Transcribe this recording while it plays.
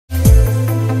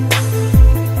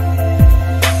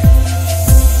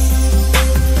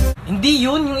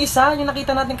isa, yung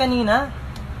nakita natin kanina.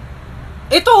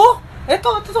 Ito oh!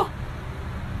 Ito.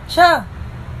 Siya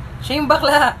yung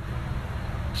bakla.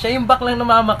 Siya yung baklang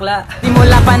namamakla.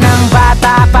 Simula pa ng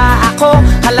bata pa ako,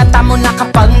 halata mo na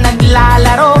kapag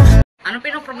naglalaro. Anong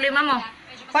pinoproblema mo?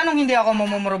 Paano hindi ako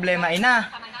mamumroblema,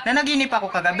 ina? Nanaginip ako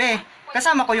kagabi.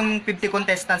 Kasama ko yung 50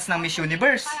 contestants ng Miss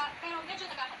Universe.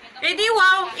 Eh di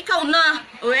wow, ikaw na.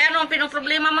 O ano ang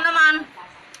pinoproblema mo naman?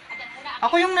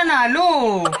 Ako yung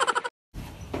nanalo.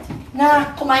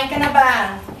 Na, kumain ka na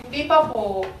ba? Hindi pa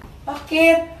po.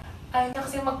 Bakit? Ayaw niya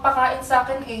kasi magpakain sa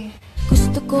akin eh.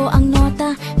 Gusto ko ang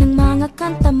nota ng mga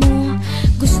kanta mo.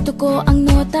 Gusto ko ang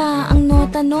nota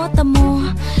mo.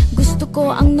 Gusto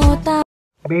ko ang nota.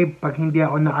 Babe, pag hindi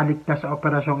ako nakaligtas sa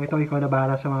operasyong ito, ikaw na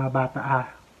bahala sa mga bata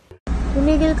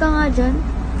Tumigil ka nga dyan.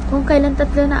 Kung kailan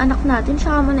 3 na anak natin,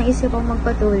 saka mo naisip ang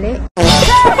magpatuli.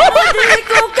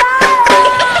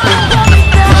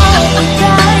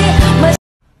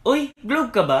 Uy,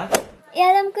 globe ka ba?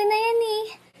 Alam ko na yan eh.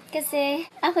 Kasi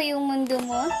ako yung mundo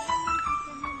mo.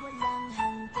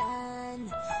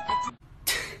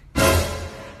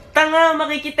 Tanga,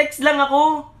 makikitext lang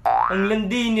ako. Ang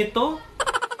landi nito.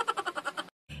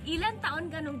 Ilan taon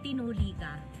ka nung tinuli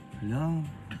ka? Alam,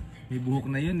 may buhok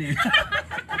na yun eh.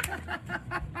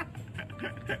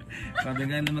 Sabi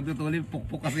nga na magtutuli,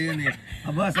 pukpok kasi yun eh.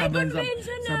 Aba,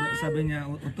 sabi niya,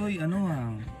 Utoy,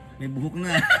 may buhok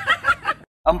na.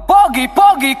 Ang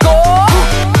pogi-pogi ko,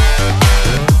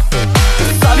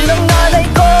 sabi ng nanay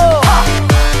ko.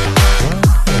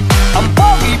 Ang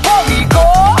pogi-pogi ko,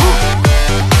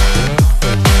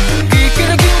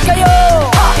 kikiligin kayo.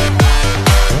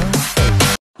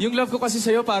 Yung love ko kasi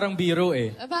sa'yo parang biro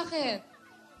eh. Bakit?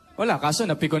 Wala, kaso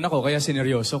napikon ako kaya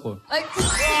sineryoso ko. Ay,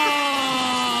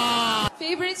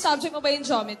 favorite subject mo ba yung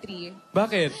geometry?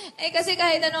 Bakit? Eh kasi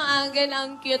kahit anong angle,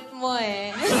 ang cute mo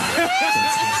eh.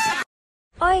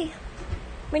 Oy,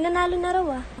 may nanalo na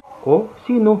raw ah. Oh?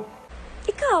 Sino?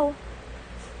 Ikaw.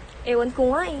 Ewan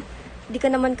ko nga eh. Di ka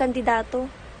naman kandidato.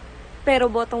 Pero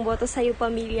botong-boto sa'yo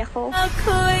pamilya ko.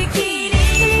 Ako'y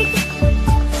kinilig.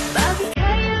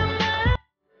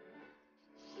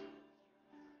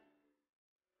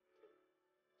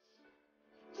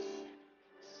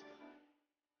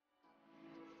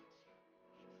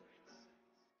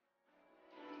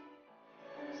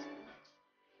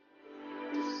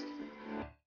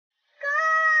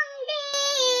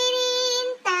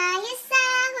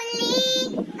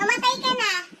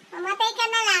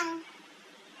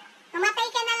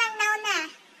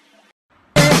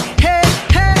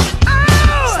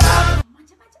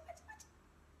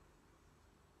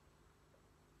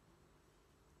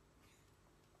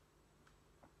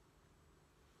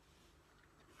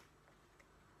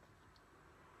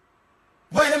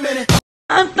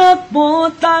 Tatakbo,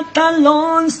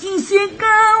 tatalon,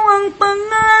 sisigaw ang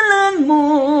pangalan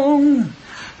mong.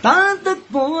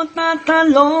 Tatakbo,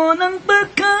 tatalon, ang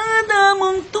barkada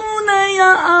mong tunay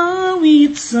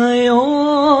aawit sa'yo.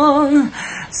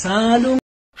 Salong...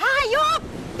 Hayop!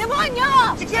 Demonyo!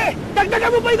 Sige!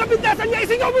 Dagdagan mo pa yung kapintasan niya!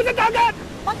 Isingaw mo sa dagat!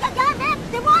 Pagkagamit!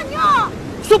 Demonyo!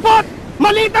 Support!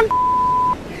 Maliit ang...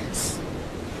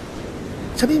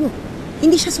 Sabi mo,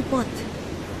 hindi siya support.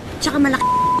 Tsaka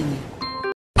malaki.